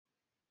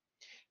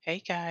Hey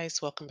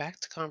guys, welcome back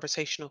to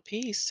Conversational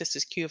Peace. This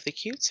is Q of the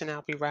Cutes, and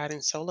I'll be riding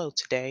solo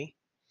today.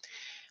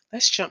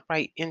 Let's jump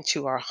right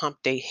into our Hump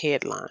Day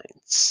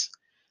headlines.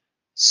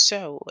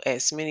 So,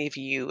 as many of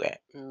you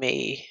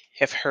may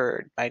have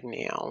heard by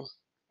now,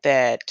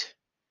 that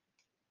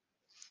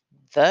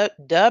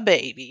the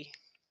baby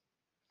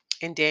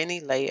and Danny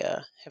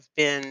Leia have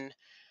been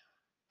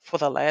for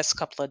the last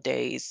couple of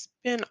days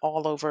been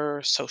all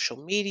over social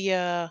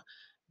media.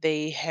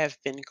 They have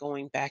been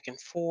going back and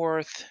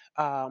forth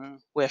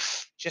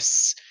with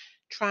just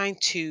trying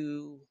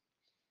to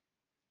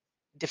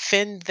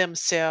defend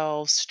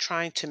themselves,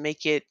 trying to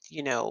make it,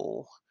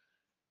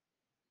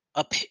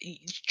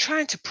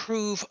 trying to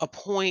prove a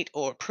point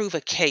or prove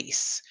a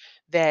case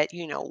that,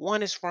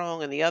 one is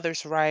wrong and the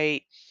other's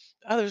right,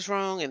 the other's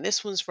wrong and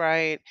this one's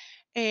right.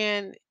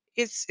 And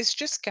it's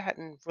just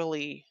gotten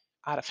really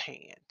out of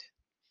hand.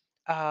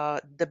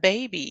 The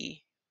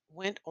baby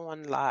went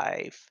on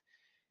live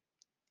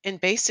and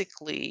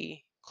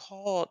basically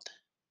called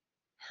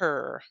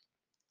her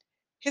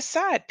his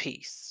side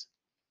piece.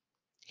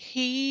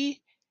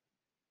 He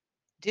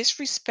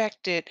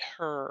disrespected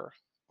her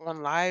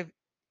on live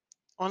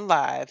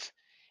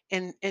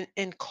and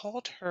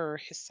called her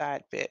his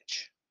side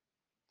bitch.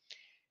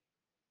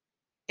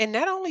 And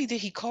not only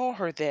did he call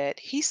her that,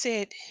 he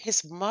said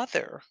his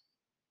mother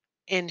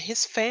and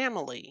his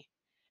family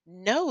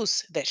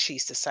knows that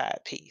she's the side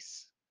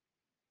piece.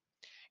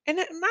 And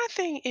my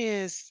thing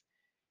is,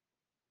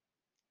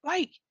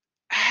 like,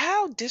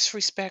 how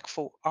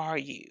disrespectful are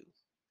you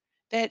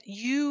that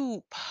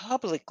you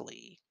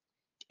publicly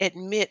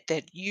admit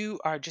that you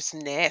are just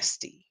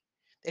nasty,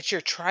 that you're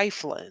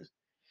trifling?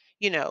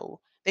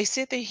 They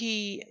said that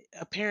he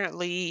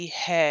apparently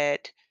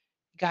had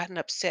gotten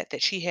upset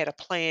that she had a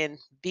plan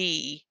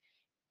B.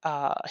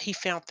 He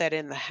found that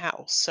in the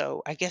house.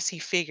 So I guess he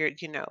figured,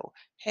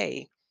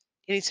 hey,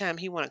 anytime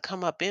he want to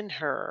come up in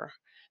her,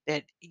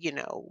 that,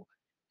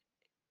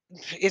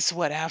 it's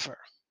whatever.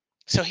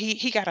 So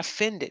he got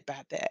offended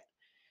by that.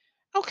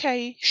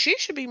 Okay, she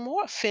should be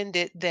more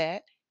offended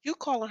that you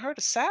calling her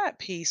the side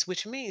piece,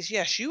 which means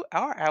yes, you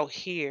are out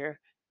here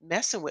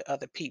messing with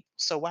other people.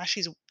 So while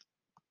she's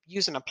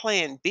using a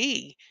plan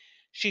B,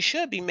 she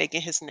should be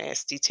making his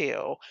nasty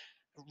tail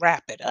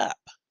wrap it up.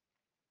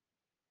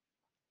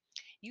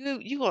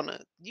 You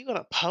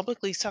gonna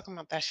publicly talking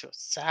about that's your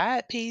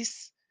side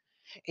piece,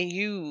 and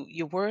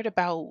you're worried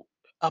about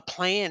a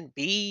plan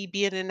B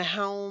being in the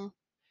home.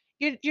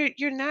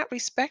 You're not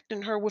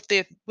respecting her with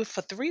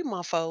a 3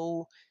 month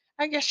old.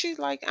 I guess she's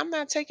like, I'm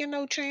not taking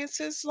no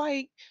chances.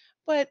 Like,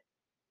 but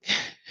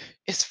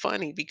it's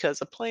funny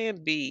because a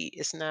plan B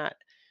is not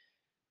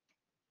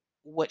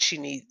what she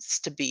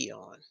needs to be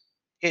on.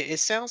 It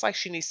sounds like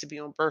she needs to be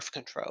on birth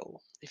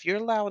control. If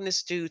you're allowing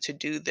this dude to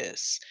do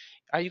this,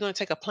 are you going to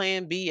take a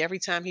plan B every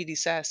time he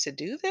decides to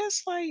do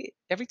this? Like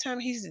every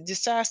time he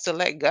decides to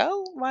let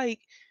go?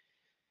 Like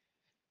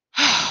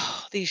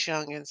these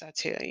youngins, I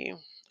tell you,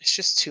 it's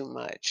just too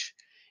much.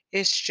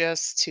 It's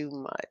just too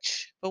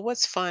much. But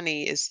what's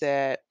funny is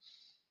that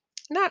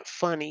not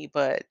funny,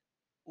 but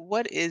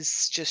what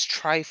is just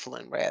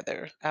trifling,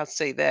 rather, I'll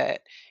say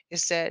that,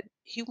 is that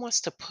he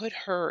wants to put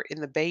her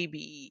and the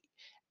baby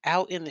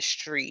out in the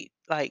street.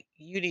 Like,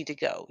 you need to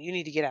go. You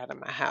need to get out of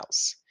my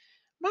house.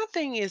 My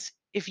thing is,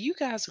 if you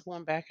guys are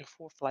going back and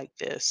forth like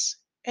this,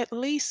 at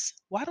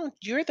least why don't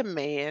you're the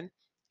man,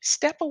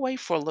 step away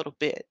for a little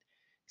bit.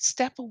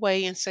 Step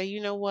away and say,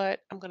 you know what?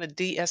 I'm going to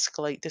de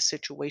escalate this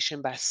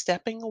situation by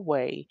stepping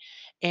away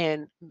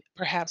and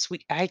perhaps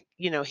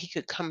he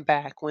could come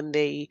back when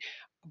they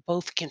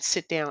both can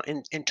sit down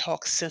and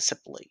talk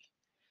sensibly.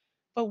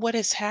 But what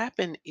has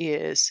happened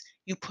is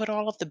you put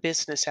all of the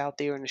business out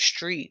there in the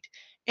street,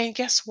 and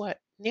guess what?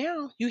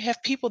 Now you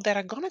have people that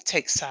are going to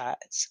take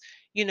sides.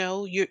 You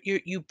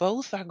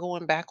both are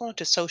going back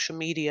onto social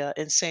media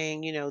and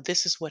saying,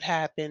 this is what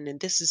happened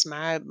and this is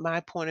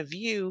my point of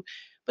view.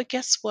 But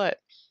guess what?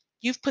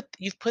 You've put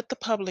the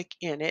public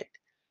in it.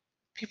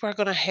 People are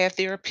going to have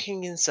their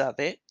opinions of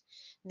it.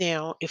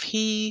 Now, if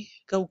he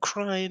go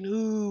crying,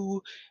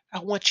 "Ooh, I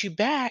want you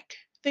back,"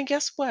 then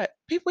guess what?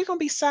 People are gonna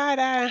be side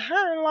eyeing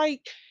her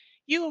like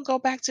you gonna go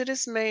back to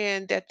this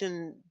man that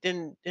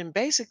then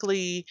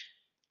basically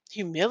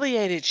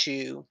humiliated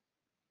you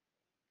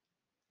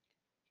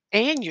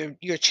and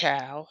your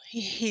child.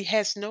 He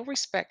has no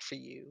respect for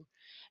you,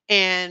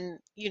 and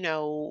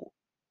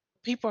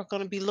people are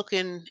gonna be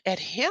looking at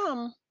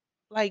him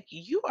like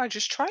you are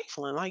just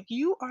trifling, like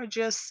you are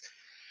just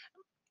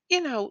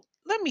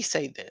let me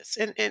say this,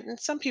 and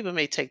some people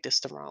may take this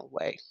the wrong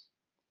way.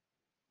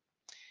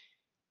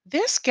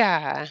 This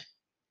guy,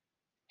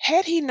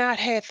 had he not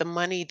had the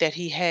money that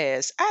he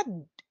has, I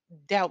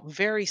doubt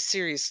very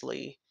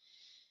seriously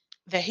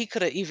that he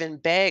could have even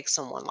bagged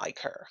someone like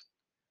her.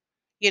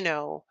 You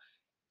know,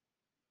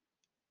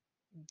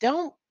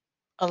 don't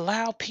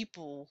allow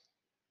people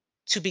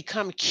to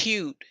become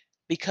cute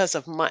because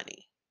of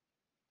money.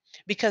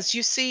 Because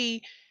you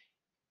see,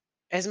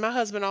 as my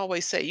husband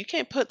always say, you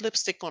can't put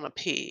lipstick on a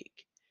pig.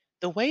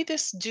 the way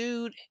this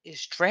dude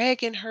is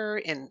dragging her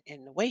and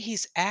the way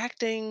he's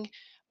acting,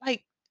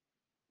 like,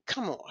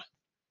 come on.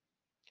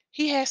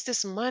 He has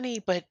this money,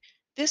 but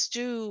this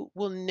dude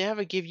will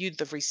never give you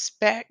the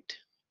respect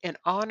and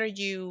honor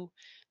you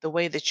the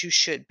way that you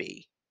should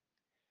be.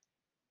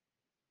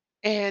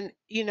 And,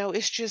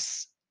 it's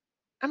just,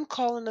 I'm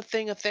calling a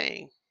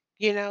thing.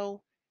 You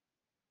know,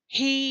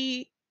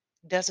 he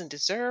doesn't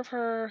deserve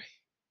her.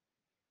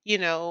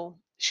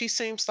 She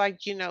seems like,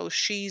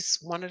 she's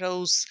one of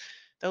those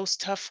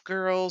tough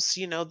girls,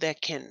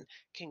 that can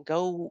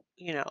go,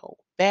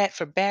 bat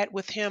for bat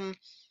with him.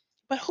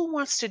 But who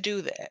wants to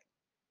do that?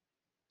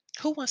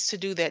 Who wants to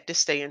do that to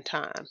stay in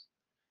time?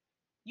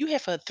 You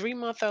have a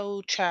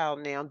 3-month-old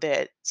child now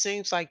that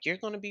seems like you're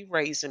going to be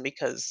raising,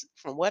 because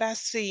from what I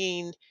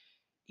seen,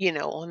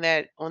 on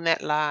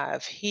that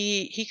live,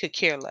 he could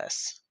care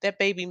less. That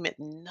baby meant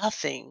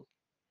nothing.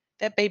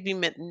 That baby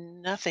meant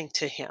nothing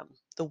to him.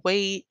 The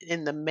way,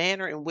 in the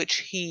manner in which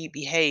he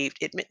behaved,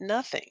 it meant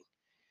nothing.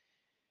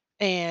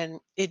 And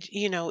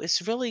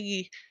it's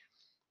really,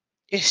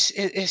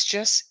 it's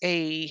just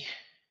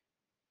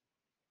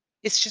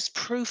it's just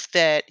proof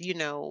that,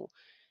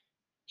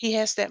 he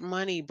has that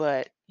money,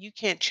 but you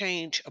can't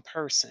change a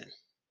person.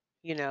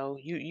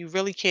 You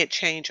really can't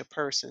change a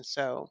person.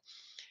 So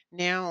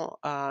now,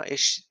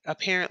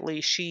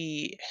 apparently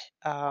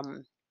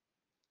um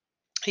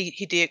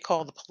he did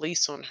call the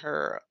police on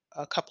her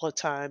a couple of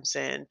times,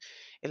 and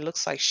it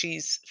looks like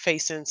she's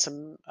facing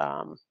some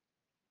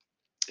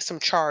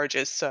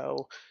charges.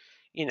 So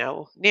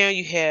now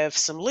you have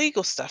some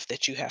legal stuff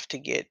that you have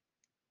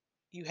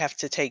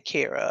to take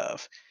care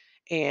of.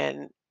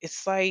 And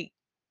it's like,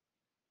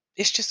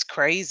 it's just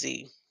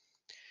crazy.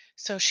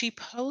 So she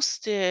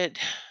posted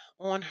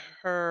on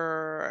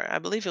her, I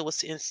believe it was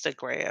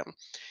Instagram.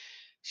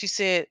 She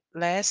said,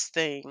 "Last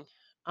thing,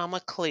 I'ma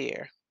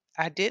clear.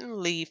 I didn't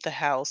leave the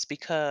house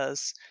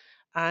because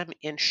I'm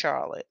in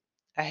Charlotte.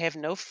 I have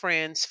no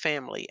friends,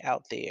 family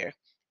out there,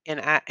 and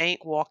I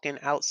ain't walking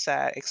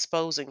outside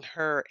exposing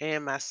her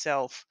and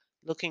myself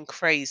looking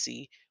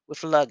crazy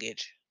with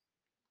luggage.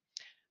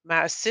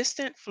 My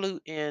assistant flew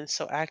in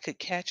so I could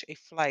catch a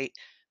flight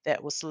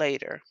that was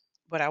later,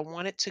 but I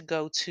wanted to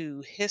go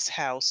to his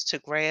house to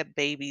grab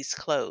baby's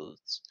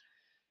clothes.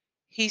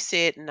 He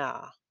said,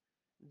 nah.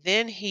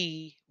 Then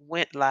he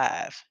went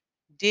live,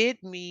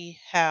 did me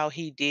how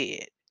he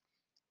did,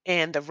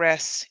 and the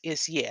rest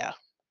is yeah.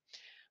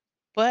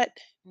 But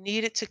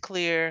needed to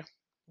clear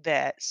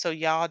that so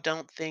y'all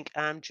don't think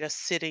I'm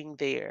just sitting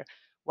there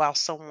while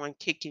someone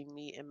kicking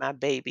me and my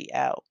baby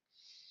out.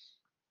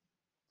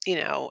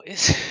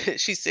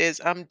 She says,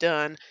 I'm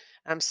done.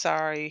 I'm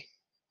sorry.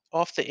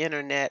 Off the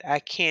internet, I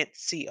can't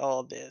see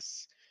all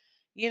this.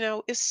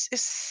 It's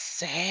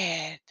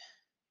sad.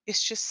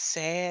 It's just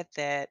sad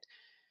that,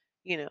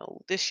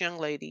 this young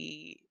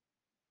lady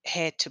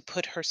had to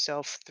put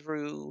herself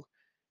through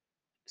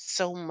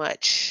so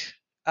much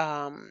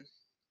um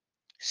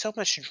so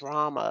much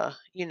drama.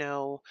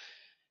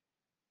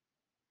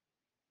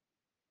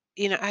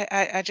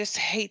 I just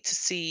hate to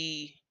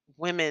see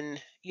women,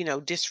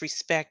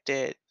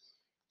 disrespected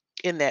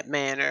in that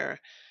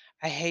manner.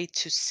 I hate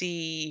to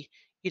see,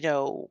 you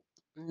know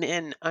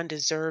men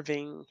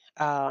undeserving,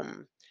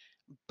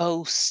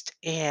 boast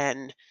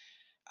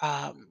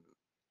um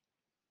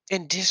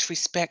and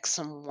disrespect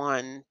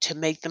someone to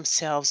make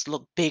themselves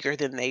look bigger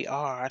than they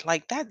are.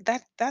 Like,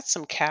 that's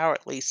some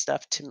cowardly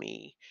stuff to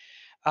me.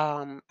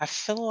 I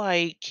feel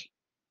like,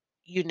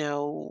 you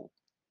know,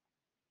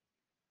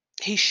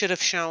 he should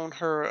have shown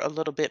her a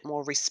little bit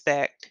more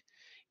respect.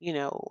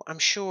 I'm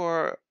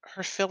sure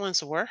her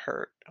feelings were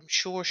hurt. I'm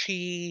sure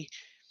she,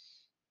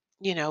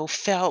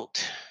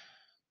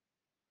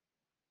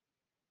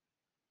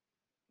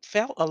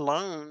 felt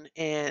alone,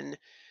 and,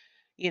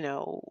 you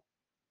know,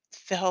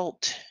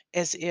 felt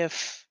as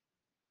if,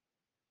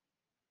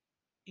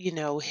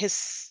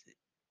 his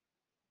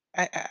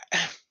I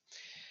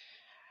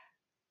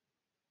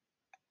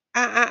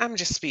I'm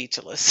just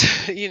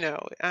speechless.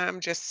 I'm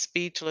just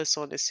speechless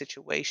on this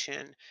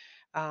situation.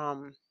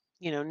 Um,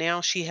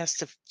 now she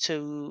has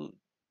to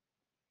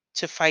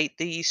fight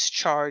these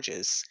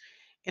charges.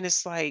 And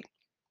it's like,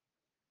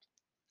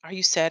 are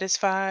you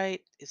satisfied?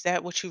 Is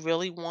that what you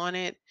really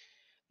wanted?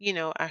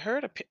 I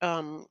heard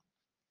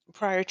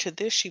prior to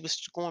this, she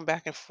was going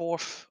back and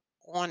forth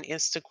on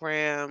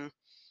Instagram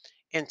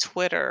and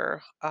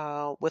Twitter,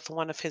 with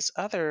one of his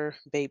other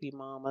baby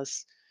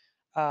mamas.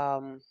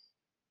 Um,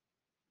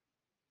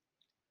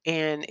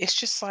 and it's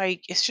just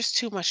like, it's just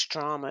too much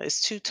drama.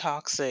 It's too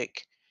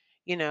toxic.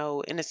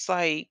 And it's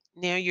like,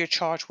 now you're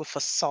charged with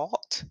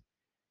assault.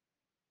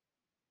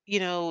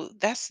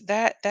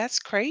 That's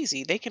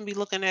crazy. They can be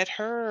looking at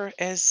her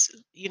as,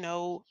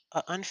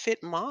 a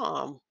unfit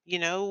mom.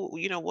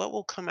 What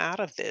will come out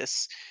of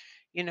this.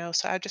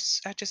 So I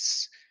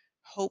just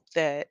hope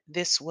that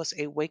this was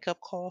a wake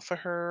up call for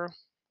her,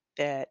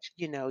 that,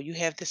 you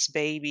have this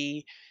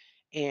baby,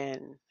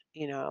 and,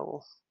 you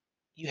know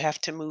you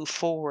have to move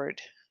forward.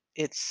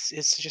 It's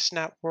just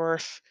not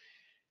worth,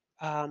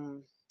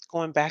 um,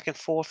 going back and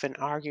forth and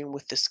arguing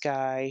with this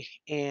guy.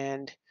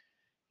 And,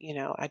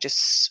 I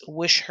just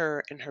wish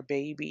her and her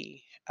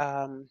baby,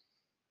 her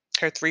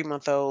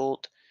 3-month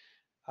old,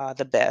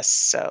 the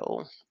best.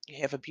 So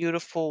you have a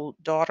beautiful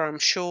daughter, I'm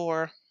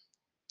sure.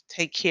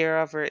 Take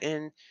care of her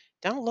and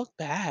don't look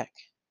back.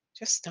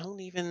 Just don't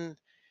even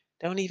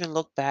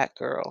look back,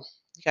 girl.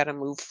 You got to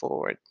move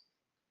forward.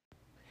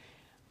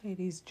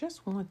 Ladies,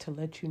 just want to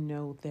let you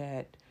know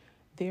that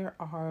there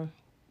are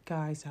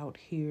guys out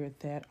here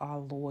that are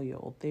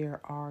loyal.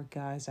 There are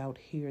guys out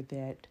here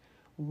that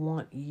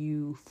want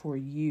you for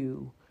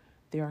you.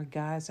 There are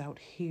guys out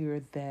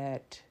here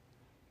that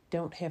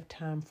don't have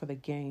time for the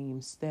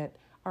games, that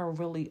are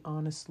really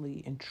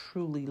honestly and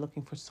truly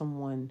looking for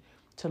someone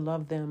to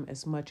love them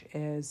as much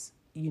as,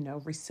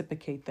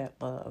 reciprocate that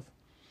love.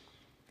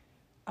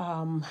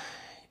 Um,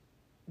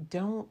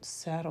 don't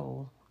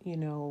settle.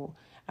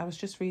 I was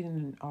just reading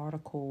an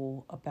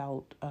article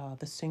about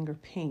the singer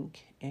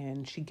Pink,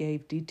 and she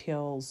gave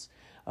details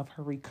of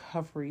her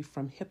recovery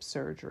from hip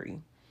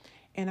surgery.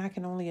 And I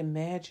can only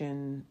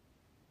imagine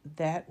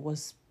that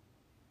was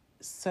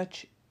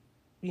such,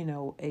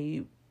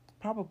 a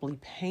probably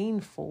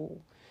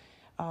painful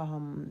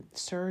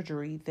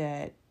surgery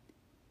that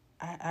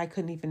I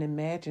couldn't even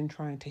imagine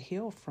trying to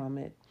heal from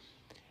it.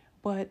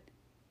 But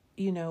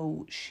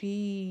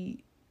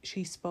she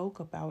spoke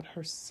about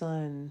her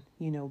son,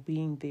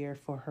 being there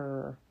for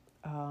her,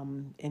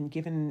 and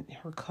giving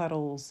her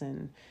cuddles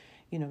and,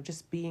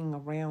 just being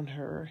around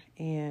her.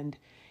 And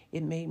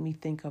it made me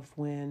think of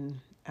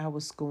when I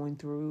was going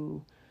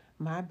through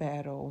my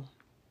battle.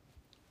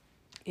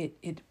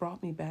 It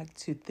brought me back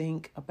to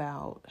think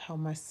about how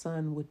my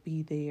son would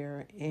be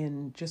there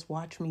and just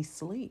watch me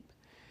sleep.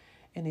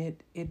 And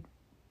it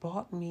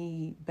brought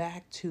me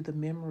back to the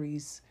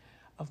memories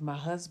of my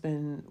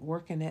husband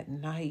working at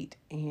night,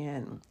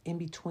 and in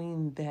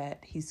between that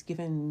he's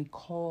giving me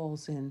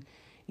calls, and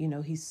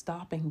he's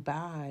stopping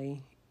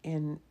by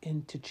and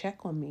to check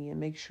on me and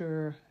make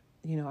sure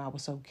I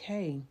was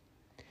okay.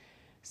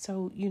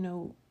 So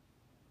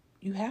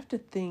you have to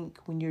think,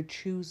 when you're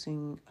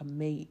choosing a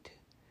mate,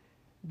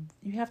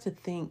 you have to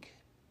think,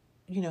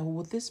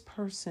 will this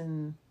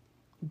person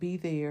be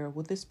there?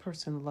 Will this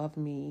person love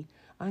me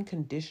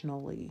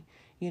unconditionally?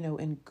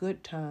 In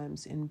good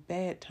times, in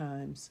bad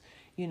times,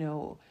 you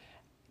know,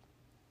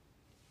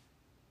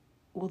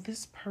 will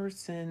this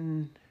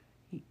person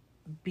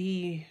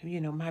be,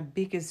 my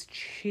biggest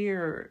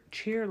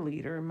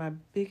cheerleader, my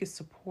biggest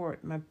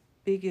support, my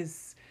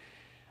biggest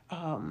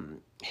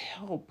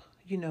help,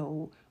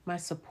 my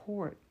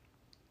support.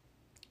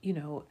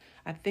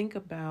 I think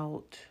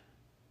about,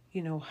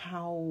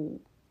 how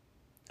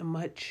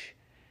much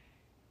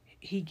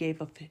he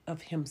gave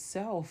of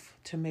himself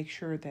to make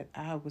sure that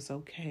I was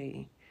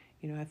okay.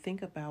 I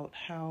think about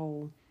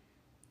how,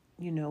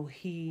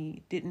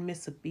 he didn't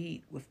miss a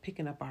beat with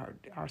picking up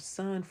our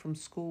son from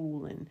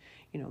school, and,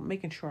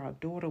 making sure our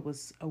daughter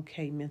was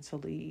okay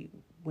mentally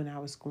when I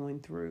was going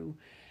through.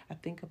 I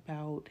think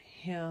about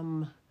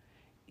him,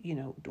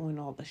 doing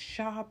all the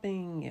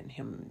shopping, and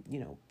him,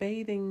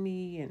 bathing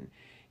me, and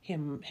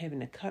him having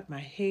to cut my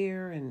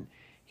hair, and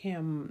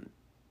him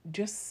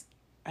just,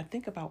 I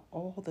think about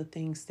all the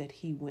things that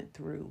he went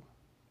through.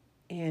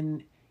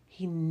 And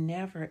he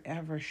never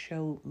ever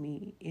showed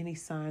me any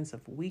signs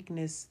of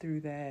weakness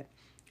through that.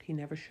 He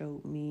never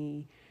showed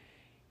me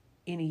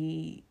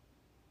any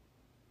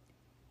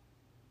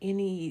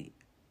any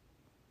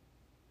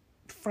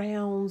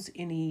frowns,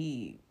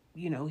 any,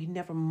 he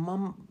never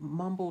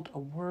mumbled a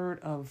word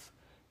of,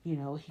 he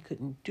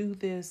couldn't do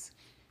this.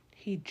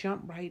 He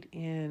jumped right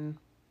in,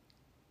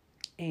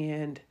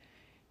 and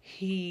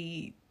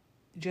he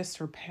just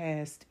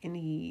surpassed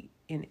any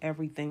and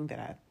everything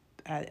that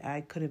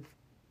I could have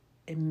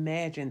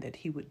imagined that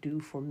he would do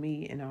for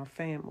me and our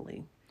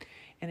family.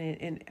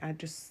 And I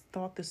just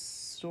thought this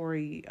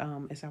story,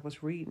 as I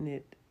was reading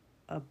it,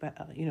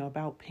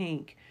 about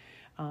Pink,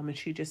 and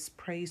she just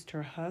praised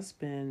her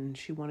husband.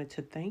 She wanted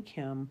to thank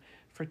him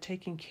for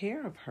taking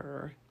care of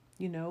her,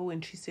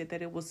 and she said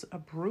that it was a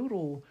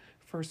brutal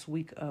first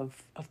week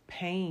of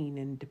pain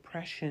and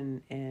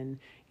depression, and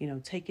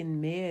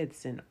taking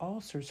meds and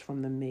ulcers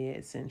from the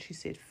meds, and she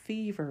said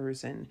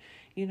fevers, and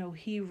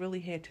he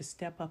really had to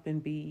step up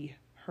and be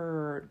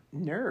her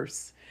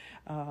nurse.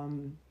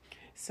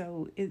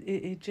 So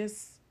it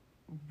just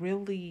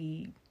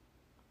really,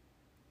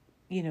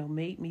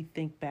 made me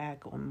think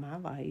back on my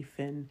life,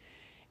 and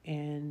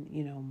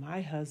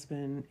my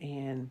husband,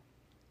 and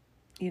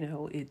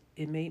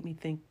it made me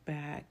think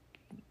back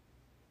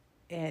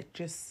at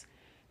just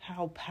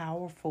how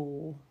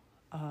powerful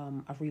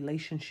a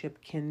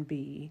relationship can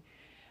be,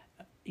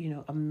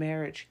 a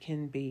marriage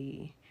can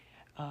be,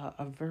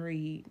 a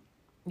very,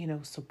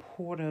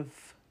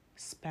 supportive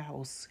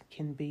spouse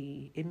can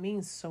be. It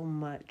means so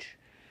much.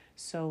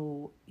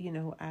 So,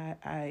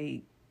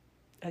 I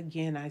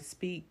again, I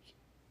speak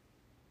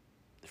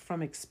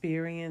from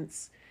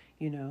experience.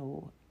 You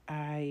know,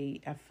 I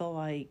feel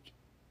like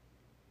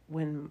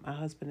when my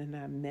husband and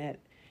I met,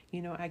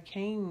 I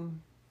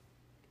came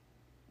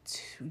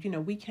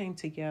we came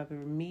together,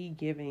 me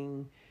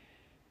giving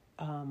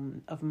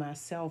of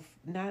myself,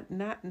 not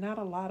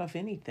a lot of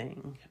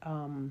anything,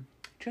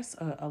 just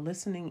a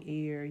listening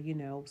ear,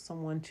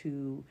 someone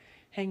to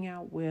hang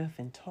out with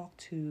and talk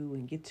to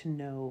and get to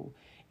know.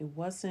 It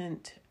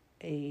wasn't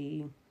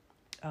a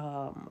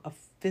a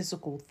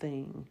physical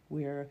thing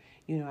where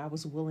I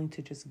was willing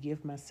to just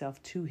give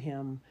myself to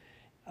him.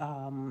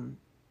 Um,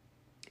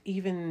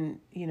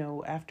 Even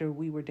after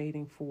we were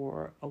dating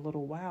for a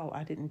little while,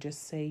 I didn't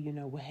just say,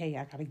 well, hey,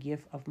 I got to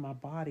give of my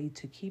body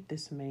to keep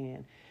this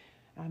man.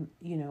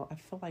 I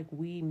feel like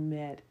we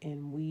met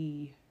and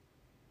we,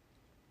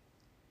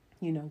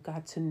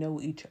 got to know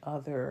each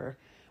other.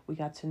 We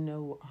got to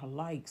know our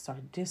likes,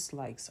 our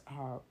dislikes,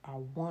 our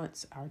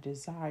wants, our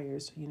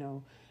desires,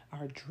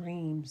 our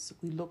dreams.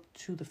 We looked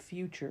to the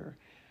future.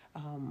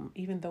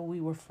 Even though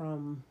we were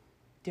from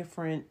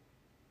different,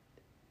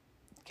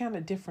 kind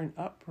of different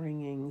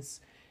upbringings,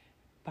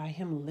 by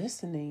him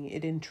listening,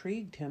 it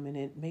intrigued him and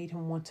it made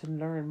him want to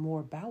learn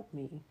more about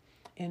me.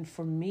 And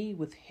for me,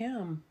 with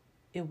him,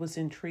 it was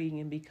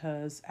intriguing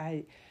because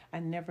I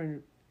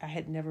never, I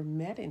had never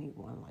met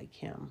anyone like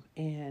him,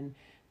 and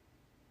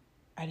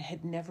I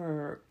had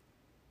never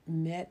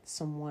met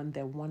someone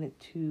that wanted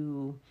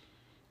to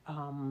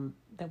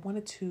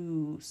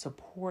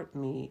support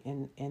me,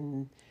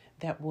 and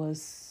that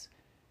was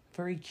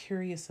very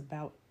curious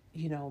about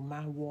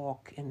my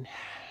walk and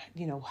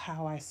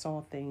how I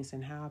saw things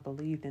and how I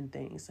believed in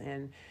things.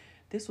 And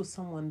this was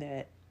someone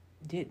that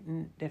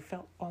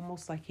felt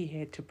almost like he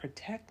had to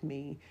protect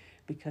me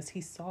because he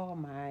saw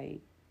my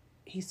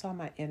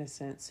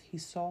innocence. He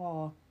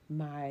saw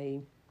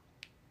my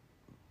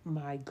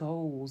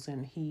goals,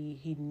 and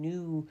he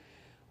knew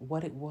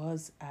what it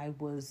was I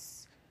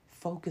was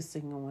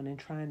focusing on and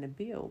trying to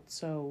build.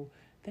 So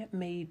that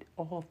made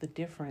all of the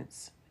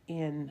difference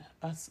in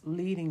us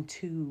leading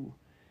to,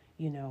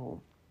 you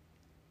know,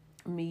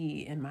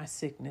 me and my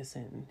sickness,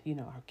 and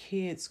our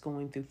kids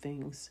going through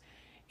things.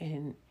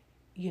 And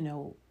you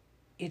know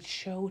it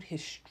showed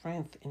his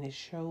strength and it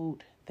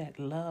showed that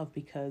love,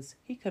 because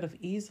he could have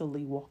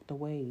easily walked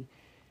away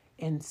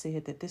and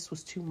said that this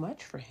was too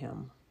much for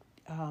him.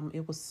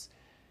 It was,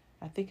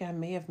 I think I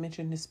may have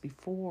mentioned this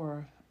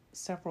before,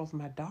 several of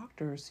my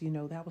doctors,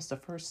 that was the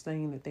first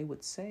thing that they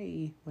would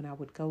say when I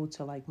would go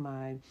to like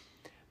my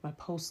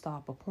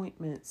post-op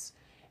appointments.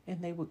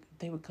 And they would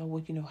go,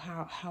 well,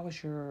 how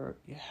is your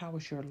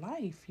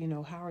life,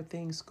 how are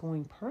things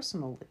going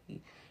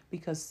personally,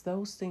 because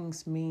those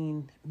things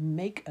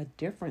make a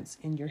difference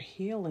in your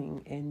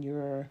healing and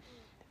your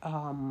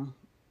um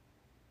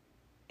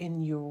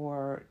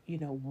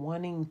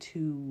wanting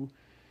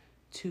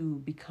to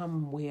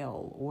become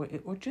well,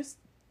 or just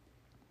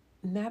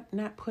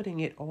not putting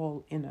it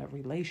all in a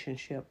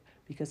relationship,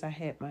 because I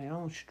had my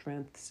own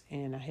strengths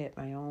and I had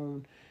my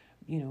own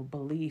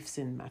beliefs,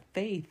 and my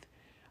faith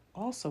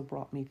also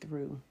brought me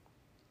through.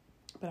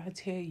 But I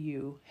tell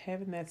you,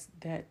 having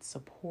that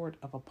support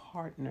of a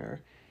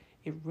partner,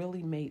 it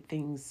really made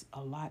things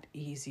a lot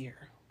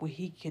easier. Where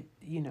he could,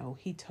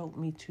 he told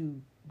me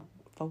to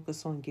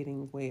focus on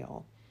getting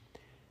well.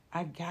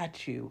 I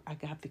got you. I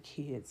got the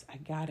kids. I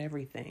got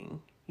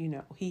everything.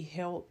 He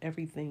held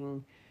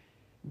everything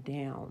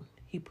down.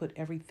 He put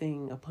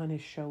everything upon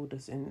his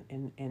shoulders,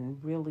 and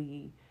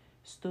really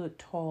stood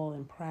tall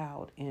and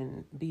proud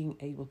in being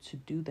able to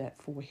do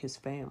that for his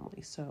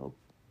family. So,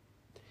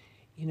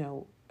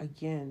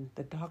 again,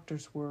 the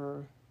doctors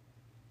were,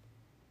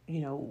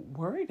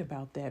 worried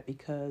about that,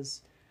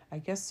 because I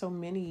guess so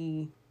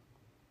many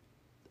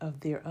of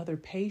their other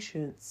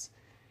patients,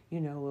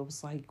 it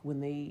was like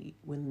when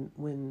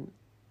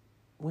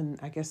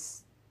I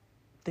guess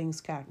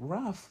things got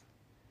rough,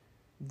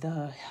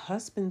 the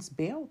husbands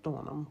bailed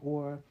on them,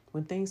 or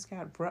when things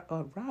got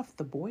rough,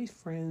 the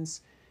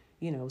boyfriends,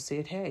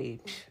 said, "Hey,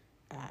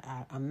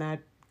 I'm not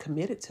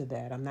committed to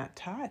that. I'm not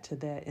tied to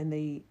that," and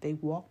they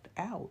walked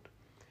out.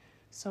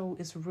 So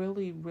it's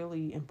really,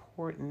 really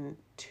important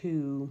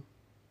to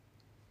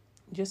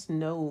just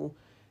know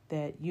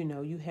that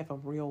you have a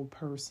real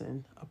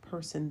person, a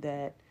person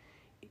that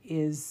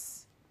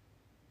is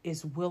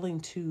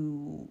willing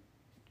to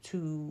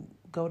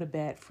go to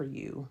bat for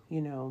you.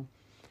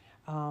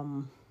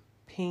 Um,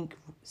 Pink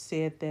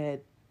said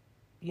that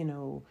you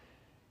know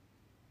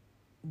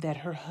that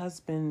her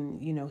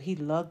husband, he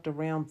lugged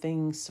around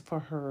things for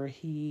her.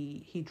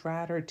 He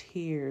dried her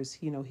tears.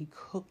 He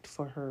cooked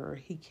for her.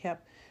 He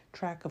kept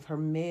track of her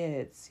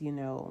meds.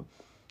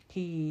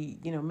 He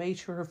made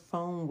sure her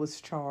phone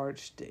was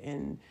charged,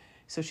 and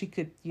so she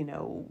could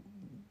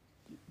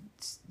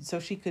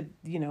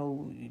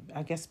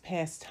I guess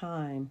pass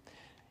time.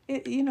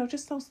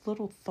 Just those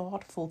little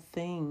thoughtful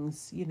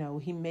things.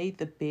 He made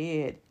the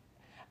bed.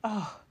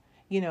 Oh,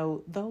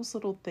 those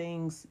little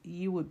things,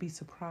 you would be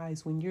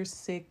surprised when you're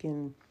sick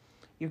and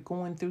you're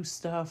going through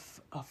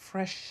stuff, a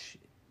fresh,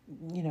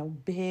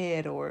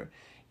 bed, or,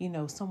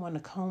 someone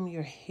to comb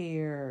your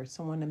hair,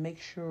 someone to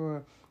make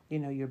sure,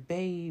 you're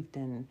bathed,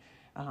 and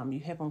you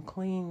have on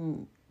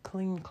clean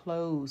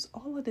clothes.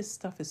 All of this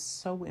stuff is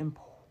so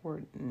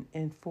important.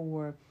 And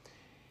for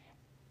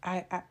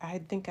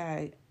I think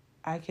I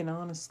can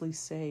honestly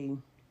say,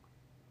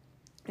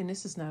 and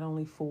this is not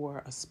only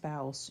for a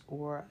spouse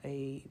or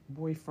a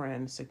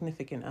boyfriend,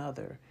 significant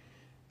other,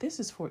 this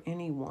is for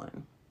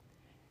anyone.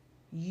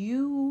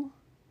 You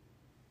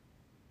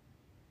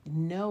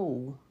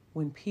know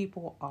when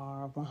people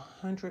are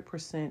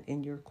 100%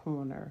 in your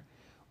corner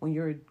when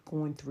you're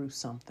going through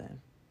something.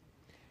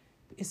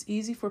 It's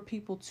easy for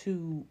people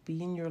to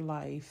be in your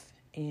life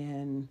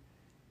and,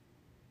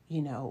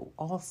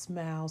 all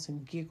smiles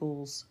and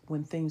giggles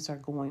when things are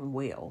going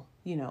well.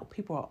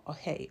 People are,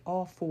 hey,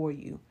 all for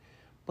you.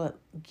 But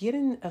get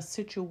in a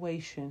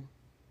situation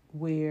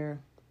where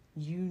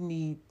you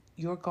need,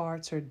 your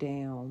guards are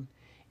down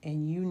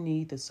and you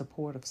need the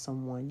support of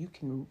someone. You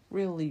can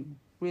really,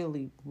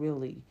 really,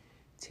 really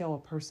tell a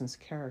person's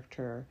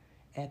character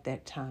at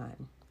that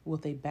time. Will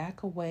they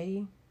back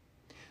away?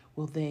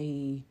 Will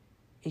they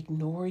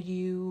ignore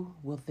you?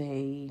 Will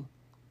they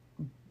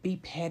be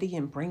petty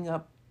and bring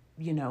up,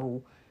 you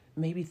know,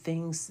 maybe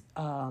things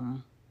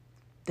that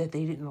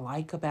they didn't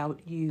like about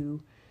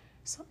you?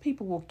 Some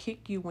people will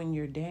kick you when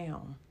you're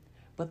down,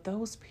 but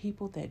those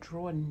people that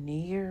draw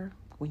near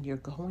when you're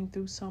going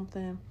through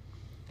something,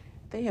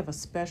 they have a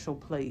special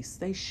place.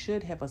 They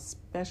should have a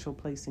special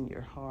place in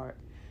your heart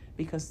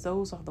because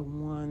those are the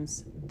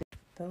ones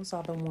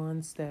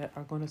that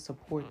are going to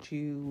support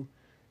you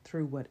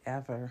through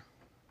whatever.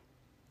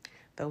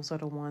 Those are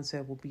the ones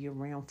that will be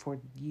around for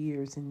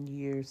years and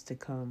years to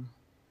come.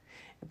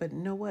 But you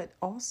know what?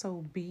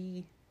 Also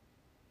be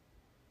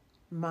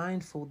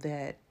mindful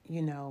that,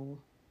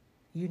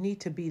 you need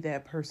to be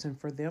that person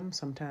for them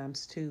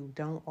sometimes too.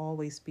 Don't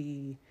always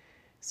be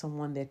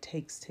someone that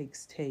takes.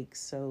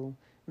 So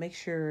make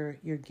sure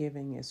you're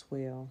giving as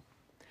well.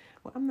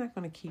 Well, I'm not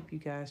going to keep you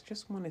guys.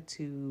 Just wanted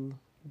to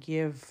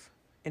give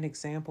an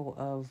example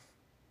of,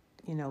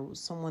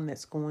 someone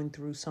that's going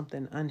through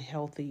something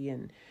unhealthy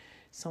and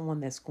someone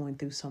that's going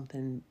through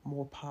something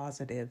more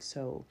positive.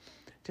 So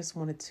just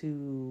wanted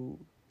to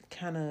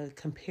kind of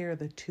compare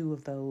the two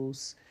of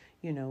those.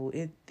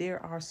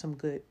 There are some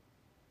good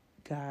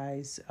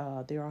guys,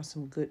 there are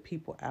some good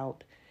people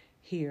out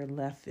here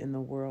left in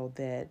the world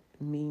that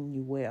mean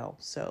you well.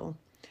 So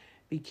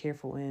be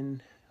careful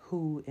in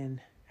who and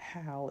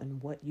how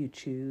and what you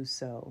choose.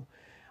 So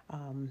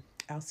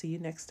I'll see you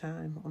next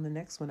time on the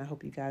next one. I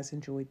hope you guys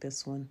enjoyed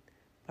this one.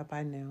 Bye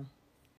bye now.